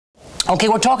Okay,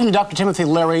 we're talking to Dr. Timothy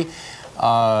Leary,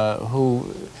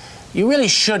 who you really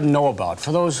should know about.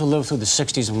 For those who lived through the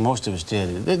 60s, and most of us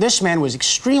did, this man was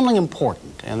extremely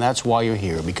important, and that's why you're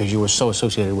here, because you were so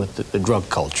associated with the drug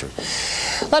culture.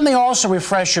 Let me also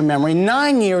refresh your memory.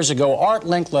 9 years ago, Art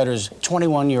Linkletter's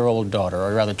 21-year-old daughter,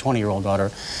 or rather 20-year-old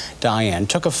daughter, Diane,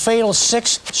 took a fatal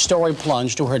 6-story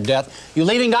plunge to her death. You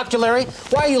leaving, Dr. Leary?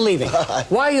 Why are you leaving?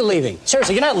 Why are you leaving?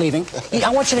 Seriously, you're not leaving.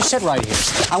 I want you to sit right here.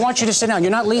 I want you to sit down.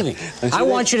 You're not leaving. I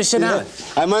want you to sit down.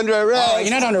 I'm under arrest. Oh, you're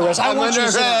not under arrest. I want you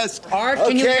to sit down. Art,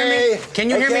 can you hear me? Can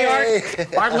you hear me,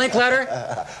 Art? Art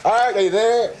Linkletter? Art, are you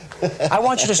there? I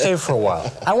want you to stay for a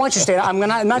while. I want you to stay. I'm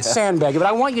not sandbagging, but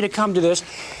I want you to come to this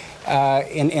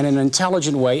in an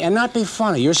intelligent way and not be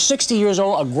funny. You're 60 years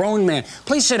old, a grown man.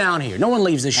 Please sit down here. No one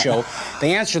leaves this show.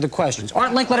 They answer the questions.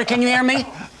 Art Linkletter, can you hear me?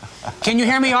 Can you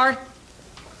hear me, Art?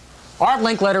 Art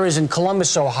Linkletter is in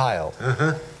Columbus, Ohio.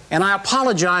 And I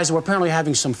apologize, we're apparently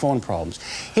having some phone problems.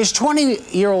 His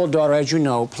 20-year-old daughter, as you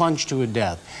know, plunged to her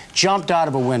death, jumped out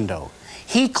of a window.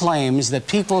 He claims that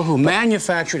people who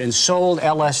manufactured and sold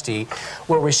LSD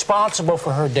were responsible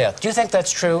for her death. Do you think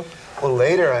that's true? Well,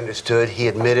 later understood, he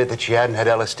admitted that she hadn't had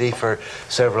LSD for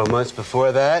several months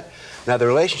before that. Now, the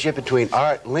relationship between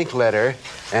Art Linkletter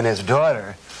and his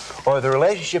daughter, or the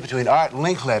relationship between Art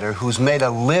Linkletter, who's made a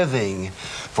living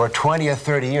for 20 or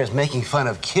 30 years making fun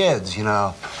of kids, you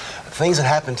know, things that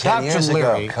happened 10 years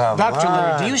ago. Dr.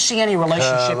 Leary, do you see any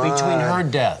relationship between her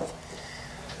death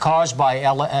caused by in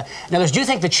other words, do you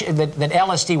think that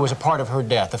LSD was a part of her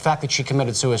death, the fact that she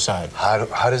committed suicide?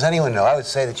 How does anyone know? I would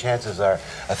say the chances are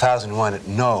 1,000 to 1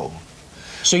 no.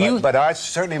 So but Art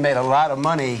certainly made a lot of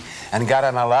money and got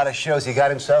on a lot of shows. He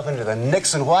got himself into the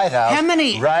Nixon White House. How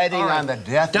many? Riding on the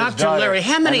death of his daughter. Dr. Leary,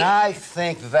 how many? And I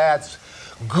think that's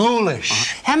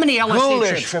ghoulish. How many LSD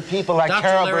ghoulish trips? for people like Dr.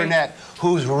 Carol Leary? Burnett,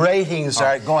 whose ratings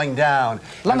are going down.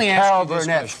 Let me ask Carol you this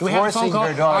Burnett question. Do we have a phone call?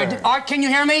 her daughter. Art, can you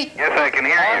hear me? Yes, I can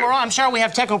hear you. I'm sorry we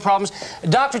have technical problems.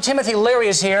 Dr. Timothy Leary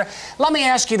is here. Let me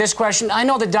ask you this question. I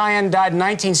know that Diane died in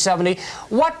 1970.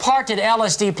 What part did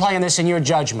LSD play in this, in your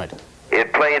judgment?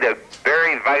 It played a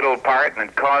very vital part, and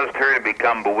it caused her to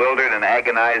become bewildered and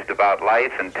agonized about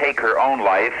life and take her own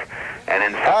life. And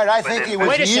in Art, I think it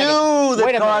was you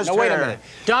that caused her. Wait a minute.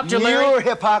 Dr. Leary? Your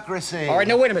hypocrisy. All right,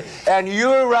 no, wait a minute. And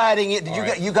you're riding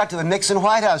it. You got to the Nixon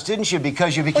White House, didn't you?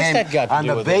 Because you became on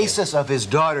the basis of his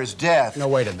daughter's death. No,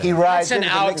 wait a minute. He rides That's an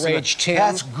outrage, Tim.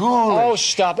 That's ghoulish. Oh,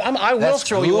 stop. I will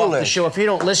throw you off the show if you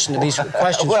don't listen to these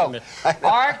questions from me.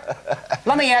 Art,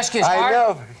 let me ask you this. I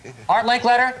know. Art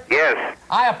Linkletter? Yes.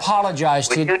 I apologize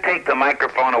to you. Would you take the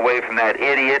microphone away from that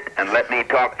idiot and let me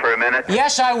talk for a minute?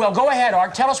 Yes, I will. Go ahead,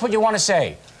 Art. Tell us what you want to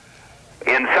say.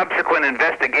 In subsequent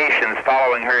investigations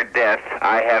following her death,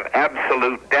 I have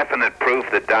absolute definite proof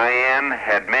that Diane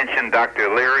had mentioned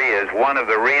Dr. Leary as one of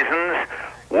the reasons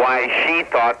why she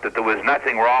thought that there was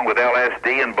nothing wrong with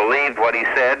LSD and believed what he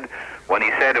said when he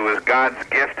said it was God's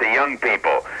gift to young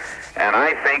people. And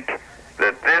I think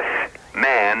that this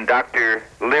man, Dr.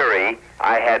 Leary,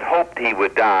 I had hoped he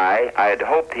would die. I had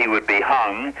hoped he would be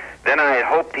hung. Then I had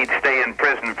hoped he'd stay in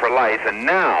prison for life. And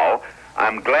now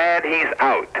I'm glad he's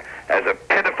out as a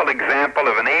pitiful example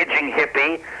of an aging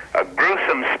hippie, a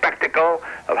gruesome spectacle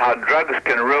of how drugs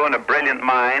can ruin a brilliant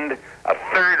mind, a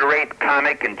third-rate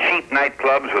comic in cheap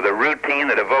nightclubs with a routine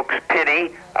that evokes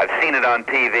pity. I've seen it on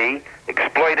TV,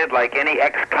 exploited like any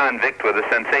ex-convict with a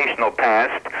sensational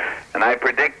past. And I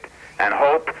predict and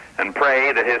hope and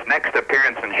pray that his next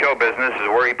appearance in show business is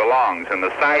where he belongs, in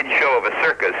the sideshow of a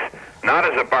circus, not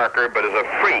as a barker, but as a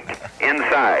freak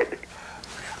inside.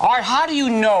 Art, how do you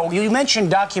know? You mentioned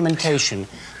documentation.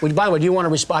 By the way, do you want to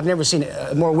respond? I've never seen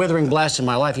a more withering blast in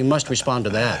my life. You must respond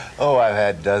to that. Oh, I've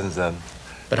had dozens of them.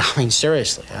 But I mean,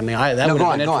 seriously. I mean, that would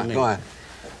have been it for me. Go on.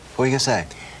 What are you going to say?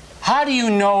 How do you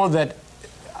know that,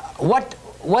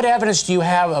 what evidence do you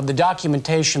have of the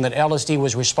documentation that LSD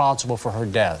was responsible for her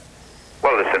death?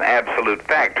 Well, it's an absolute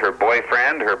fact. Her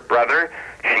boyfriend, her brother,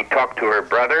 she talked to her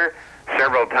brother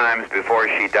several times before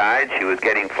she died. She was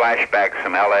getting flashbacks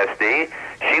from LSD.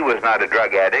 She was not a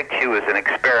drug addict. She was an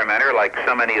experimenter like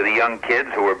so many of the young kids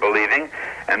who were believing.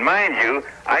 And mind you,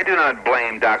 I do not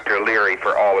blame Dr. Leary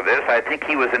for all of this. I think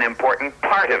he was an important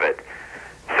part of it.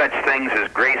 Such things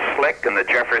as Grace Slick and the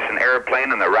Jefferson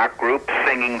Airplane and the rock group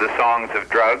singing the songs of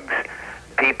drugs.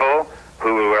 People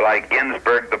who were like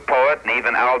Ginsberg the poet, and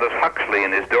even Aldous Huxley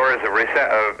in his Doors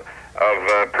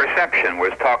of Perception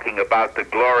was talking about the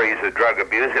glories of drug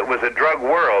abuse. It was a drug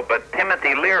world, but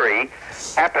Timothy Leary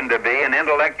happened to be an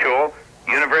intellectual,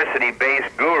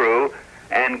 university-based guru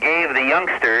and gave the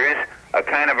youngsters a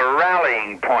kind of a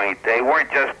rallying point. They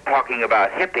weren't just talking about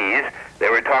hippies. They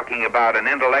were talking about an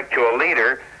intellectual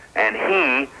leader And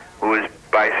he, who was,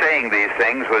 by saying these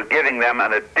things, was giving them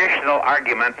an additional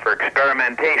argument for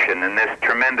experimentation in this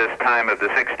tremendous time of the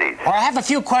 60s. All right, I have a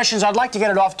few questions. I'd like to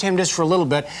get it off Tim just for a little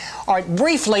bit. All right,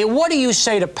 briefly, what do you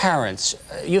say to parents?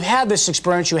 You've had this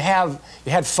experience. You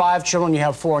had 5 children. You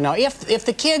have 4 now. If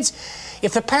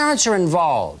the parents are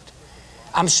involved,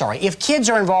 if kids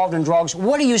are involved in drugs,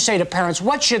 what do you say to parents?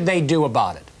 What should they do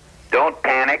about it? Don't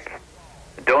panic.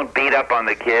 Don't beat up on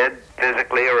the kid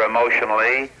physically or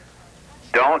emotionally.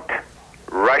 Don't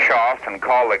rush off and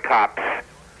call the cops,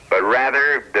 but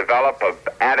rather develop an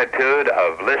attitude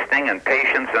of listening and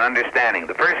patience and understanding.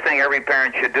 The first thing every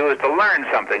parent should do is to learn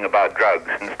something about drugs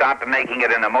and stop making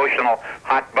it an emotional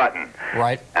hot button.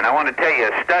 Right. And I want to tell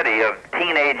you a study of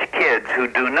teenage kids who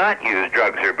do not use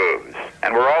drugs or booze.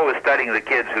 And we're always studying the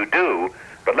kids who do,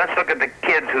 but let's look at the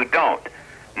kids who don't.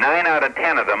 9 out of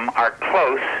 10 of them are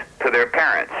close to their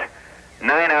parents.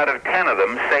 9 out of 10 of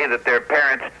them say that their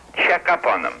parents check up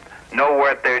on them, know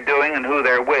what they're doing and who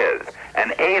they're with.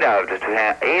 And 8 out of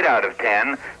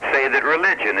 10 say that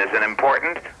religion is an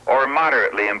important or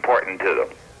moderately important to them.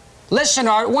 Listen,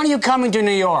 Art, when are you coming to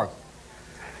New York?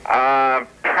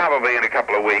 Probably in a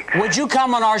couple of weeks. Would you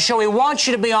come on our show? We want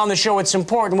you to be on the show. It's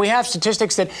important. We have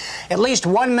statistics that at least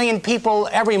 1 million people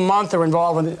every month are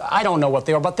involved in. I don't know what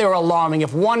they are, but they're alarming.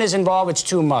 If one is involved, it's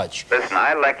too much. Listen,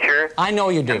 I lecture. I know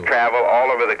you do. And travel all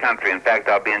over the country. In fact,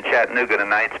 I'll be in Chattanooga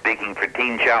tonight speaking for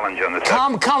Teen Challenge on the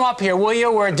subject. Come up here, will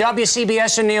you? We're at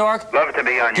WCBS in New York. Love to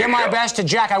be on your show. Give my best to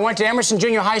Jack. I went to Emerson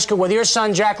Junior High School with your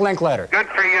son, Jack Linkletter. Good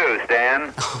for you,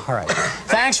 Stan. All right.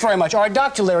 Thanks very much. All right,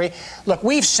 Dr. Leary, look,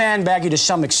 we've sandbagged you to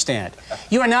some extent.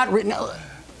 You are not...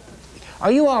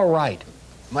 Are you all right?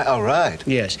 Am I all right?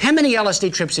 Yes. How many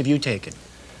LSD trips have you taken?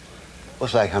 Well,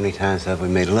 it's like how many times have we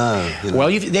made love? You know? Well,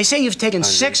 they say you've taken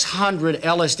 600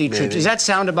 LSD trips. Maybe. Does that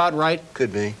sound about right?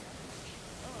 Could be.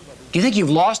 Do you think you've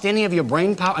lost any of your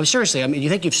brain power? I'm seriously, do you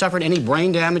think you've suffered any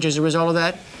brain damage as a result of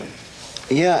that?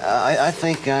 Yeah, I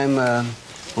think I'm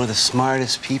one of the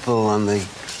smartest people on the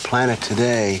planet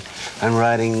today. I'm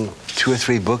writing 2 or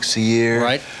 3 books a year.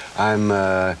 Right.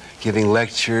 I'm giving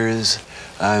lectures.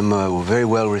 I'm very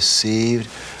well received.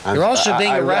 You're also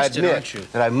being arrested, I aren't you?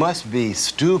 That I must be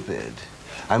stupid.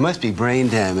 I must be brain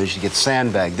damaged to get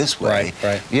sandbagged this way.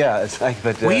 Right. Yeah, it's like,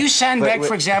 but... Were you sandbagged,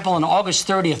 for example, on August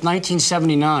 30th,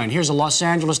 1979? Here's the Los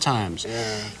Angeles Times.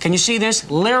 Yeah. Can you see this?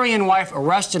 Leary and wife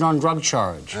arrested on drug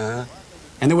charge. Uh-huh.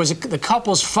 And there was the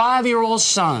couple's 5-year-old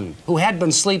son, who had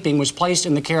been sleeping, was placed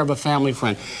in the care of a family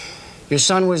friend. Your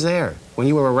son was there when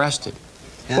you were arrested.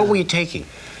 Yeah. What were you taking?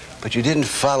 But you didn't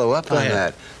follow up on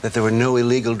that there were no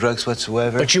illegal drugs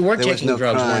whatsoever. But you were there taking was no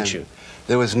drugs, crime. weren't you?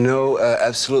 There was no,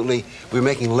 absolutely, we were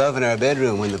making love in our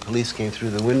bedroom when the police came through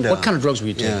the window. What kind of drugs were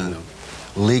you taking, though?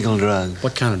 Legal drugs.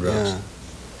 What kind of drugs?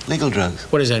 Yeah. Legal drugs.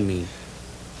 What does that mean?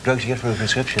 Drugs you get from a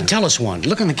prescription. Tell us one.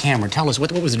 Look on the camera. Tell us,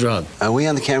 what was the drug? Are we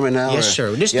on the camera now? Yes,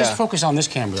 or? sir. Just focus on this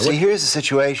camera. See, here's the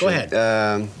situation.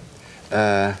 Go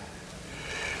ahead.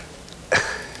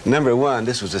 Number one,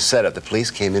 this was a setup. The police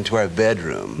came into our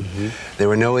bedroom. Mm-hmm. There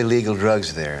were no illegal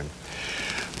drugs there.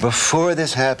 Before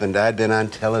this happened, I'd been on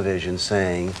television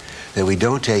saying that we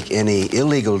don't take any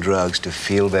illegal drugs to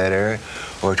feel better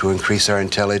or to increase our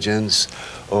intelligence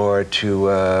or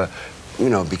to,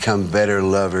 become better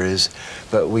lovers,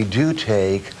 but we do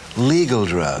take legal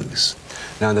drugs.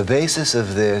 Now, on the basis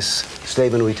of this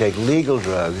statement, we take legal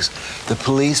drugs, the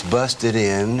police busted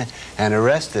in and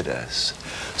arrested us.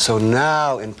 So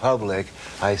now, in public,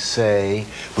 I say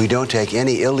we don't take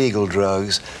any illegal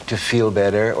drugs to feel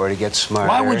better or to get smarter.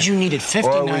 Why would you need it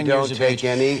 59 years of age? Or we don't take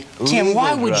any Tim,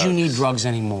 why would drugs. you need drugs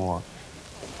anymore?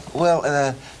 Well,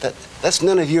 that's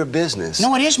none of your business.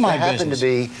 No, it is my business.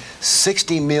 There happen to be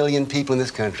 60 million people in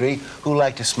this country who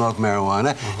like to smoke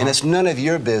marijuana, and it's none of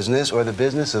your business or the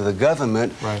business of the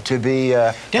government to be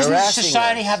Doesn't harassing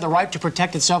society us. have the right to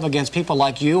protect itself against people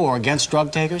like you or against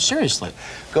drug takers? Seriously.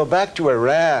 Go back to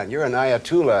Iran. You're an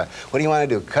ayatollah. What do you want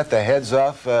to do, cut the heads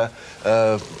off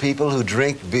people who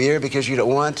drink beer because you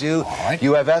don't want to? All right.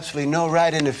 You have absolutely no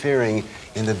right interfering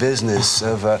in the business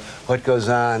of what goes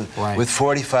on with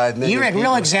 45 million You're a people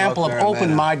real who example of smoke marijuana.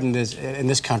 open-mindedness in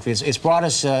this country. It's brought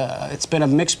us, it's been a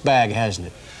mixed bag, hasn't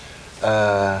it?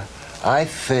 I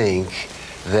think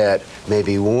that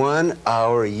maybe 1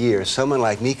 hour a year, someone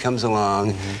like me comes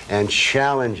along and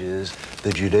challenges the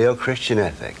Judeo-Christian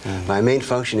ethic. My main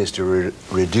function is to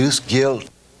reduce guilt,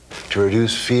 to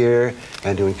reduce fear,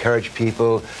 and to encourage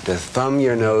people to thumb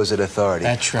your nose at authority.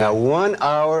 That's right. Now, 1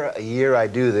 hour a year I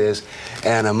do this,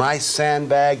 and am I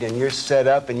sandbagged and you're set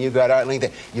up and you got Art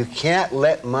Linkletter? You can't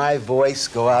let my voice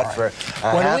go out for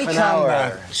half an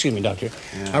hour. Excuse me, Doctor.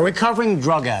 A recovering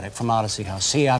drug addict from Odyssey House. See,